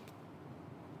us.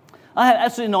 I have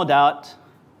absolutely no doubt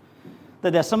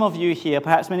that there's some of you here,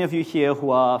 perhaps many of you here,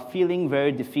 who are feeling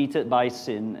very defeated by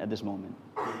sin at this moment.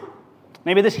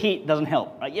 Maybe this heat doesn't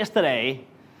help. Right? Yesterday,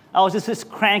 I was just this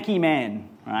cranky man,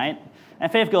 right?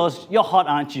 And Faith goes, "You're hot,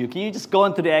 aren't you? Can you just go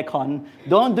into the aircon?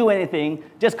 Don't do anything.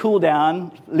 Just cool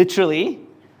down, literally,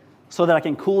 so that I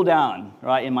can cool down,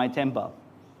 right, in my temper."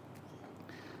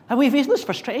 And we face this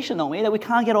frustration, don't we, that we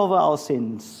can't get over our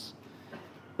sins.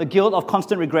 The guilt of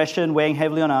constant regression weighing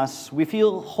heavily on us. We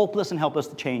feel hopeless and helpless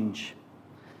to change.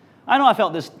 I know I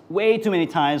felt this way too many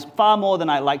times, far more than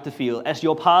I'd like to feel. As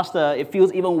your pastor, it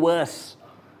feels even worse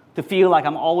to feel like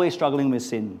I'm always struggling with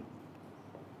sin.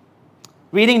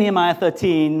 Reading Nehemiah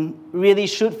 13 really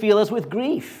should fill us with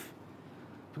grief,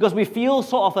 because we feel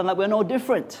so often like we're no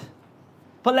different.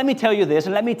 But let me tell you this,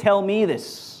 and let me tell me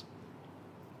this.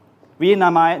 Reading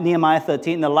Nehemiah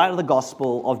 13 in the light of the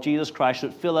gospel of Jesus Christ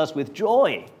should fill us with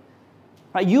joy.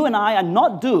 Right? You and I are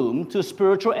not doomed to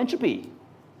spiritual entropy.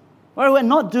 Right? We're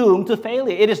not doomed to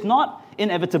failure. It is not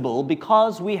inevitable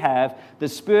because we have the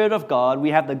Spirit of God,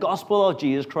 we have the gospel of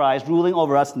Jesus Christ ruling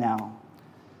over us now.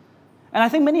 And I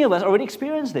think many of us already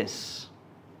experience this.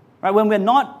 Right? When we're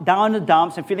not down in the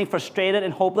dumps and feeling frustrated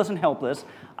and hopeless and helpless,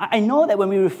 I know that when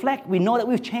we reflect, we know that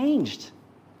we've changed.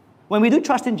 When we do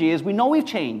trust in Jesus, we know we've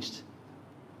changed.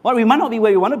 Well, we might not be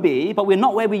where we want to be, but we're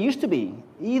not where we used to be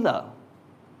either.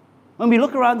 When we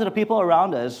look around to the people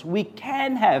around us, we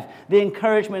can have the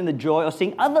encouragement and the joy of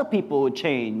seeing other people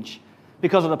change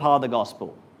because of the power of the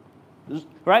gospel.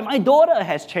 Right? My daughter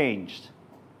has changed.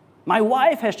 My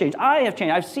wife has changed. I have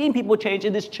changed. I've seen people change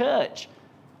in this church.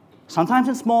 Sometimes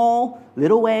in small,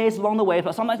 little ways along the way,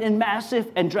 but sometimes in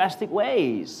massive and drastic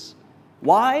ways.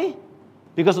 Why?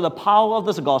 Because of the power of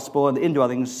this gospel and the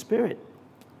indwelling Spirit.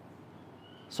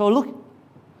 So look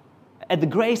at the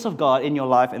grace of God in your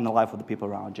life and the life of the people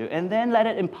around you, and then let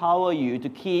it empower you to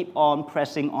keep on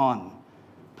pressing on,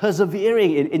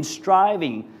 persevering in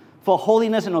striving for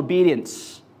holiness and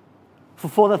obedience,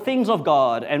 for the things of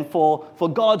God and for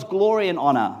God's glory and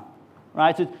honor,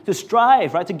 right? To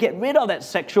strive, right? To get rid of that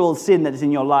sexual sin that is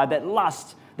in your life, that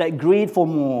lust, that greed for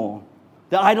more,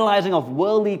 the idolizing of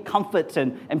worldly comforts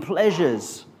and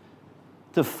pleasures,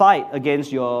 to fight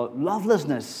against your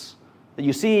lovelessness that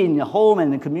you see in your home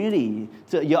and in the community,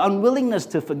 to your unwillingness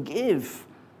to forgive,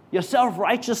 your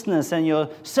self-righteousness and your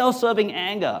self-serving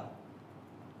anger.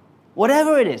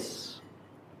 Whatever it is,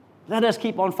 let us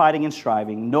keep on fighting and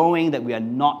striving, knowing that we are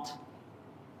not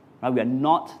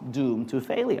doomed to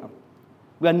failure.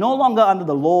 We are no longer under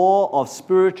the law of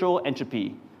spiritual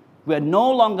entropy. We are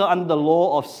no longer under the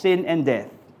law of sin and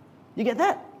death. You get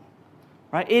that?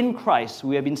 Right? In Christ,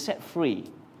 we have been set free.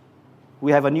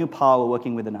 We have a new power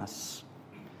working within us.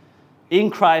 In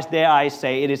Christ, dare I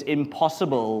say, it is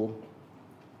impossible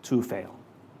to fail.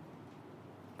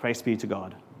 Praise be to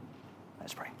God.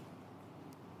 Let's pray.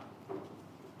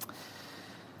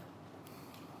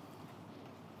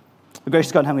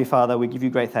 Gracious God and Heavenly Father, we give you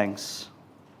great thanks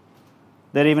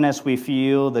that even as we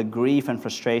feel the grief and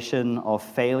frustration of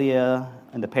failure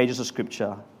in the pages of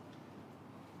Scripture,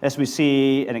 as we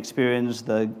see and experience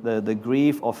the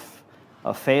grief of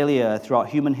failure throughout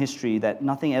human history, that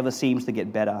nothing ever seems to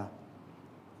get better,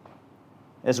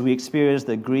 as we experience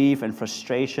the grief and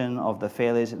frustration of the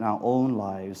failures in our own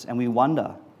lives, and we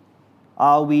wonder,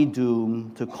 are we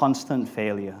doomed to constant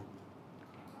failure?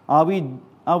 Are we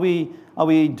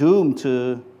doomed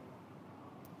to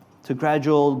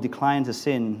gradual decline to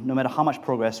sin, no matter how much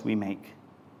progress we make?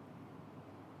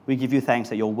 We give you thanks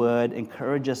that your word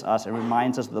encourages us and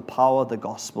reminds us of the power of the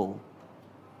gospel,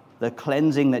 the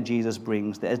cleansing that Jesus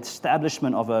brings, the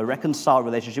establishment of a reconciled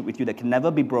relationship with you that can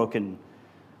never be broken,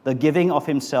 the giving of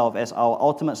himself as our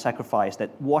ultimate sacrifice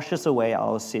that washes away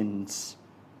our sins,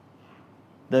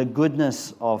 the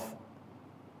goodness of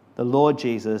the Lord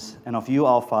Jesus and of you,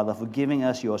 our Father, for giving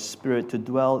us your Spirit to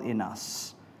dwell in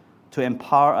us, to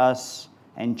empower us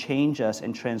and change us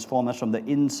and transform us from the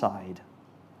inside.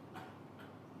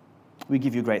 We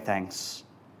give you great thanks,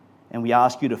 and we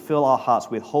ask you to fill our hearts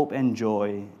with hope and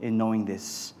joy in knowing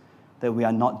this, that we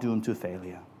are not doomed to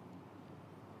failure.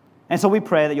 And so we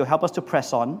pray that you'll help us to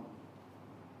press on.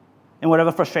 In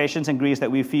whatever frustrations and griefs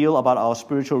that we feel about our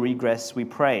spiritual regress, we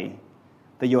pray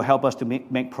that you'll help us to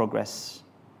make progress,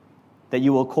 that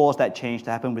you will cause that change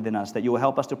to happen within us, that you will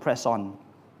help us to press on.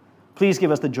 Please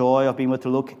give us the joy of being able to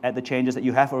look at the changes that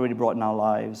you have already brought in our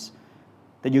lives,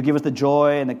 that you give us the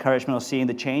joy and encouragement of seeing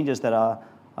the changes that are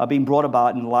being brought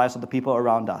about in the lives of the people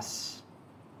around us.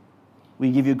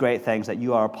 We give you great thanks that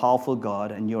you are a powerful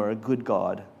God and you are a good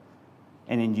God,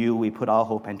 and in you we put our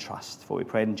hope and trust, for we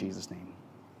pray in Jesus' name.